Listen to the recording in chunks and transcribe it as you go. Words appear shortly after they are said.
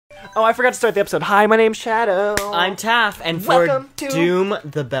Oh, I forgot to start the episode. Hi, my name's Shadow. I'm Taff, and Welcome for to Doom,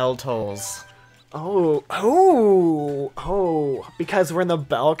 the bell tolls. Because we're in the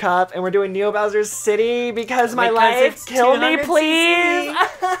Bell Cup and we're doing Neo Bowser's City because my life killed me, please.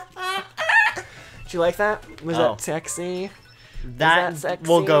 Did you like that? Was that sexy? That sexy?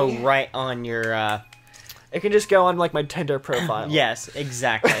 will go right on your, It can just go on, like, my Tinder profile. Yes,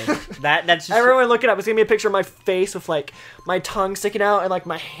 exactly. That's just... Everyone look it up. It's gonna be a picture of my face with, like, my tongue sticking out and, like,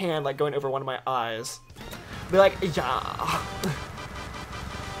 my hand, like, going over one of my eyes. Be like, yeah.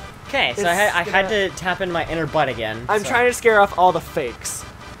 Okay, so I had to tap into my inner butt again. I'm trying to scare off all the fakes.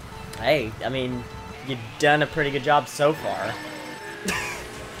 Hey, I mean, you've done a pretty good job so far.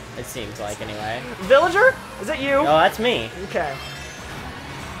 It seems like, anyway. Villager? Is it you? Oh, that's me. Okay.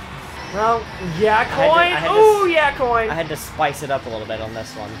 Well, yeah, coin. Ooh, yeah, coin. I had to spice it up a little bit on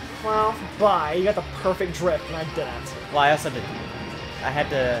this one. Well, bye. You got the perfect drift, and I didn't. Well, I also did. I had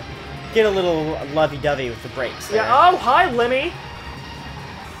to get a little lovey-dovey with the brakes there. Yeah. Oh, hi, Lemmy.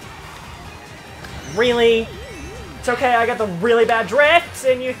 Really? It's okay. I got the really bad drifts,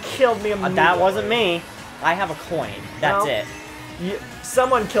 and you killed me immediately. That wasn't me. I have a coin. That's it.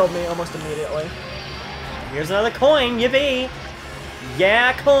 Someone killed me almost immediately. Here's another coin. Yippee!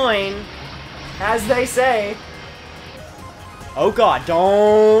 Yeah, coin. As they say. Oh god,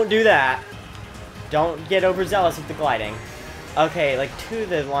 don't do that. Don't get overzealous with the gliding. Okay, like two of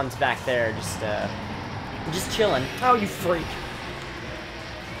the ones back there just chilling. Oh, you freak.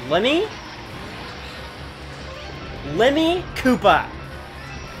 Lemmy Koopa.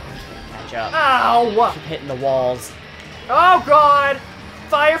 Catch up. Ow! Keep hitting the walls. Oh god!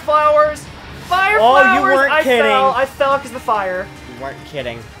 Fire flowers! Fire Oh, flowers! you weren't kidding. I fell because of the fire. You weren't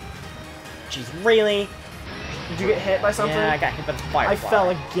kidding. Jeez, really? Did you get hit by something? Yeah, I got hit by the fire. I fell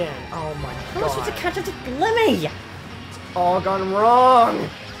again. Oh my god. How am I supposed to catch up to Lemmy? It's all gone wrong.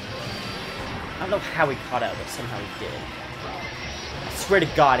 I don't know how he caught up, but somehow he did. I swear to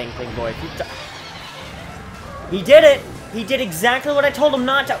God, Inkling Boy, if you he did it! He did exactly what I told him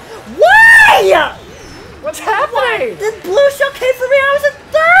not to. Why? What's happening? The blue shell came for me. I was in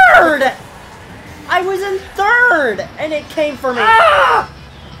third. I was in third, and it came for me. Ah!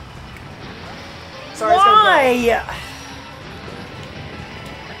 Sorry, why?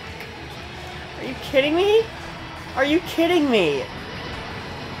 Are you kidding me? Are you kidding me?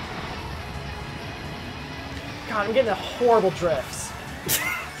 God, I'm getting the horrible drifts.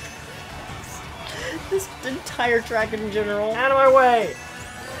 This entire track in general. Out of my way.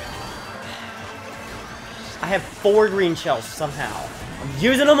 I have 4 green shells somehow. I'm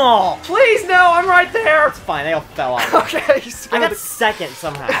using them all. Please, no, I'm right there. It's fine, they all fell off. Okay. I got second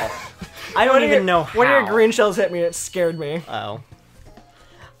somehow. I don't even know how. One of your green shells hit me and it scared me. Oh.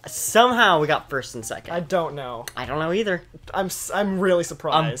 Somehow we got first and second. I don't know. I don't know either. I'm really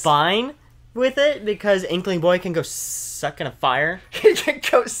surprised. I'm fine with it because Inkling Boy can go suck in a fire. He can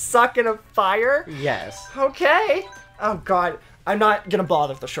go suck in a fire? Yes. Okay. Oh god. I'm not gonna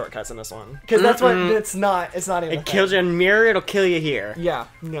bother with the shortcuts in this one. Because that's what it's not even It kills you in mirror, it'll kill you here. Yeah,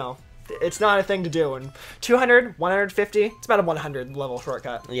 no. It's not a thing to do. And 200, 150, it's about a 100 level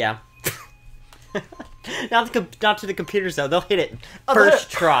shortcut. Yeah. Not to the computers though, they'll hit it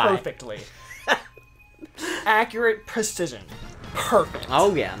first try. Perfectly. Accurate precision. Perfect.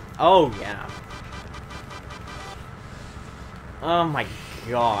 Oh yeah. Oh yeah. Oh my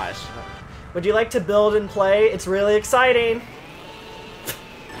gosh. Would you like to build and play? It's really exciting.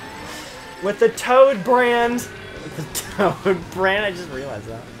 With the Toad brand. The Toad brand? I just realized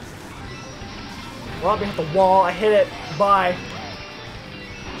that. Well, we hit the wall. I hit it. Bye.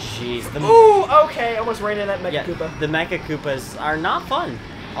 Jeez. Ooh, okay. Almost ran into that Mecha Koopa. The Mecha Koopas are not fun.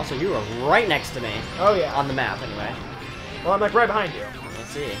 Also, you were right next to me. Oh, yeah. On the map, anyway. Well, I'm like right behind you. Let's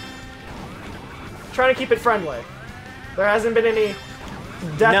see. Trying to keep it friendly. There hasn't been any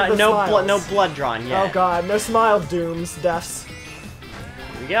death no blood drawn yet. Oh, God. No smile dooms. Deaths.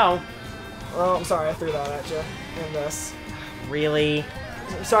 Here we go. Oh, I'm sorry. I threw that at you. And this. Really?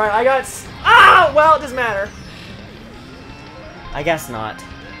 I'm sorry. I got... Ah! Well, it doesn't matter. I guess not.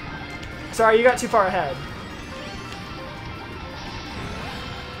 Sorry, you got too far ahead.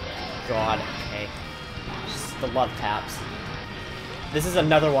 God, okay. Just the love taps. This is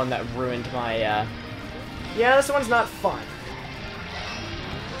another one that ruined my, Yeah, this one's not fun.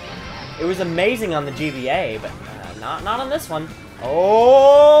 It was amazing on the GBA, but not on this one.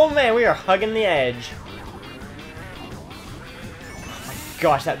 Oh, man, we are hugging the edge. Oh my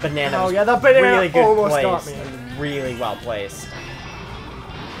gosh, that banana was that banana really good almost placed. got me. And really well placed.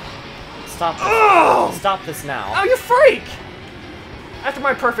 Stop this. Oh! Stop this now. Oh, you freak! After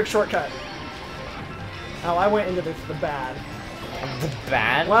my perfect shortcut. Oh, I went into the bad.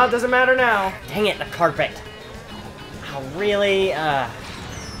 Bad? Well, it doesn't matter now. Dang it, the carpet. Oh, really?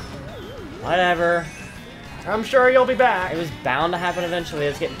 Whatever. I'm sure you'll be back. It was bound to happen eventually.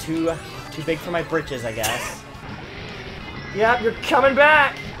 It's getting too big for my britches, I guess. Yep, you're coming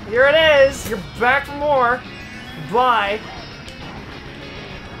back. Here it is. You're back for more. Bye.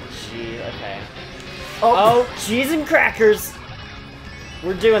 Gee, okay. Oh, cheese and crackers.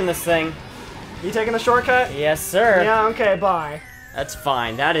 We're doing this thing. You taking a shortcut? Yes, sir. Yeah, okay, bye. That's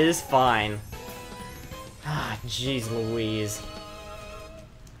fine. That is fine. Ah, jeez Louise.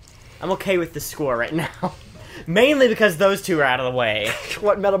 I'm okay with the score right now. Mainly because those two are out of the way.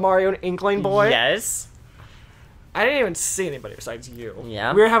 What, Metal Mario and Inkling Boy? Yes. I didn't even see anybody besides you.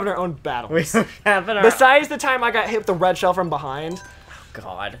 Yeah. We were having our own battles. We were having our... Besides the time I got hit with the red shell from behind.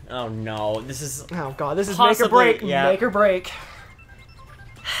 God. Oh no. This is... Oh god, this is possibly, make or break. yeah. Make or break.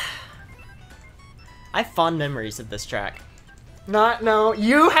 I have fond memories of this track. No.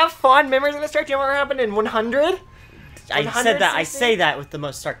 You have fond memories of this track? Do you know what happened in 100? I say that with the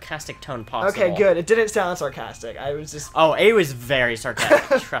most sarcastic tone possible. Okay, good. It didn't sound sarcastic. I was just... Oh, it was very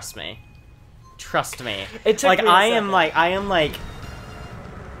sarcastic. Trust me. Trust me. It took me a I second. am like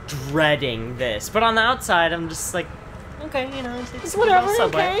dreading this, but on the outside, I'm just like, okay, you know, it's whatever.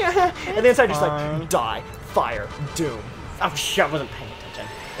 Subway. Okay. And the inside just fine. like die, fire, doom. Oh shit! I wasn't paying attention.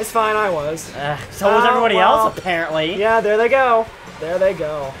 It's fine. I was. So was everybody well. else, apparently. Yeah, there they go. There they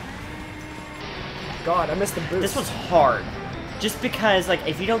go. God, I missed the boost. This was hard, just because like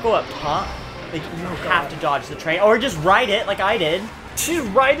if you don't go up top, like you have to dodge the train or just ride it like I did. Did you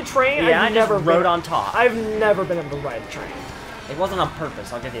ride the train? Yeah, I've I never just rode been, on top. I've never been able to ride the train. It wasn't on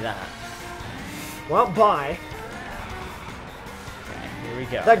purpose, I'll give you that. Well, bye. Okay, here we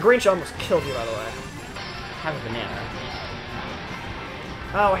go. That green shell almost killed you, by the way. Have a banana.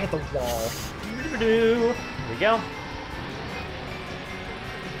 Oh, I hit the wall. Here we go.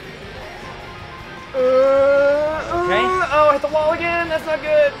 Okay. Oh, I hit the wall again. That's not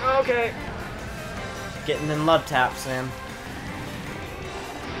good. Okay. Getting in love taps, man.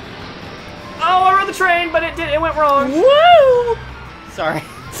 Oh, I rode the train, but it went wrong. Woo! Sorry.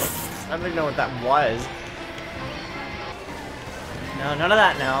 I don't even know what that was. No, none of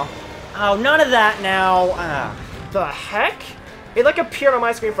that now. Oh, none of that now. The heck? It like appeared on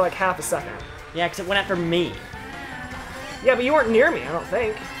my screen for like half a second. Yeah, because it went after me. Yeah, but you weren't near me, I don't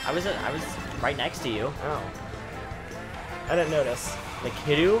think. I was right next to you. Oh. I didn't notice. The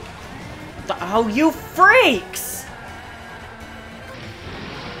kiddo? Oh, you freaks!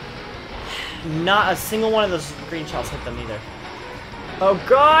 Not a single one of those green shells hit them either. Oh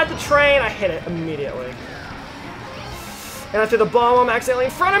god, the train! I hit it immediately. And I threw the bomb accidentally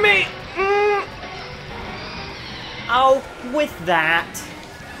in front of me! Mm. Oh, with that.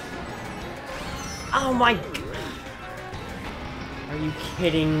 Oh my... Are you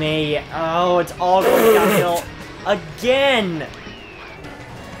kidding me? Oh, it's all going downhill again!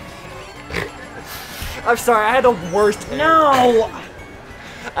 I'm sorry, I had the worst ending. No!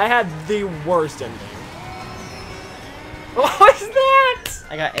 I had the worst ending. What is that?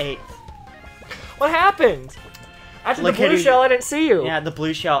 I got 8. What happened? After the blue Lakitu- shell, I didn't see you. Yeah, the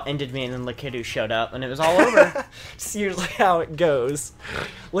blue shell ended me and then Lakitu showed up and it was all over. It's usually how it goes.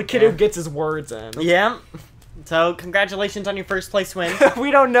 Lakitu Yeah. gets his words in. Yeah. So, congratulations on your first place win.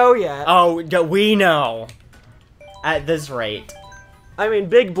 We don't know yet. Oh, we know. At this rate. I mean,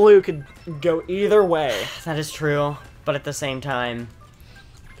 Big Blue could go either way. That is true. But at the same time,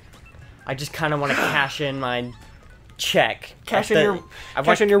 I just kind of want to cash in my check. Cash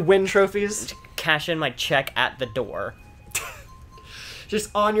in your win trophies. Cash in my check at the door. Just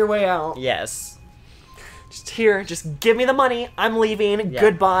on your way out. Yes. Just here. Just give me the money. I'm leaving. Yeah.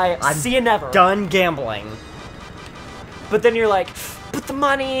 Goodbye. I'm See you never. Done gambling. But then you're like, put the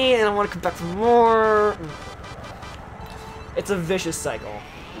money, and I want to come back for more. It's a vicious cycle.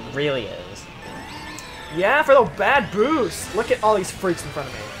 It really is. Yeah, for the bad boost. Look at all these freaks in front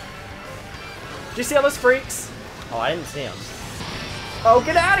of me. Do you see all those freaks? Oh, I didn't see him. Oh,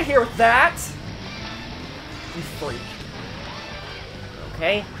 get out of here with that! You freak.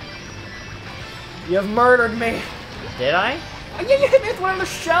 Okay. You have murdered me. Did I? Oh, yeah, you hit me with whatever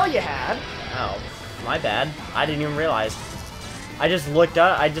shell you had. Oh, my bad. I didn't even realize. I just looked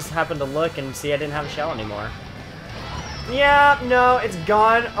up. I just happened to look and see I didn't have a shell anymore. Yeah, no, it's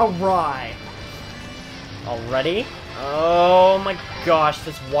gone awry. Already? Oh my gosh,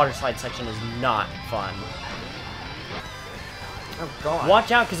 this water slide section is not fun. Oh, God.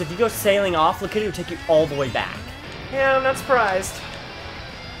 Watch out, because if you go sailing off, look at it, will take you all the way back. Yeah, I'm not surprised.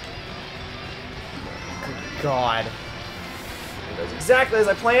 Good God. It goes exactly as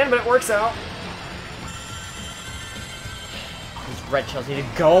I planned, but it works out. These red shells need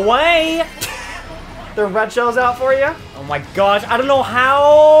to go away. The red shell's out for you? Oh my gosh, I don't know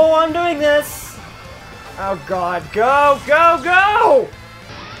how I'm doing this. Oh god, go, go, go!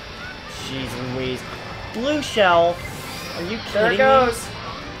 Jeez Louise. Blue shell. Are you kidding There it goes. me?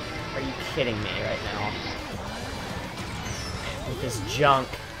 Are you kidding me right now? With this junk.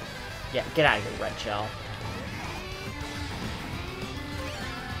 Yeah, get out of here, red shell.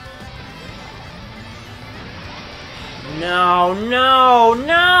 No, no,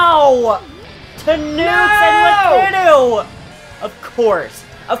 no! To Nukes and Lakitu! Of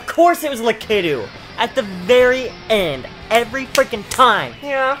course it was Lakitu. At the very end, every freaking time.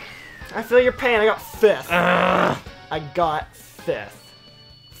 Yeah, I feel your pain. I got 5th. I got 5th.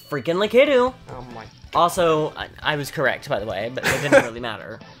 Freaking Lakitu. Oh my. Also, I was correct, by the way, but it didn't really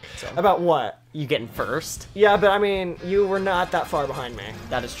matter. So. About what? You getting first? Yeah, but I mean, you were not that far behind me.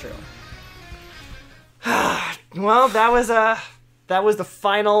 That is true. Well, that was the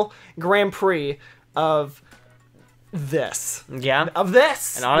final Grand Prix of this. Yeah. Of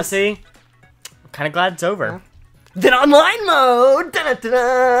this. And honestly, I'm kind of glad it's over. Yeah. Then online mode.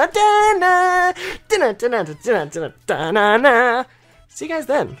 See you guys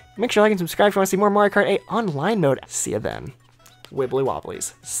then. Make sure to like and subscribe if you want to see more Mario Kart 8 online mode. See ya then. Wibbly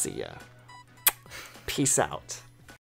wobblies. See ya. Peace out.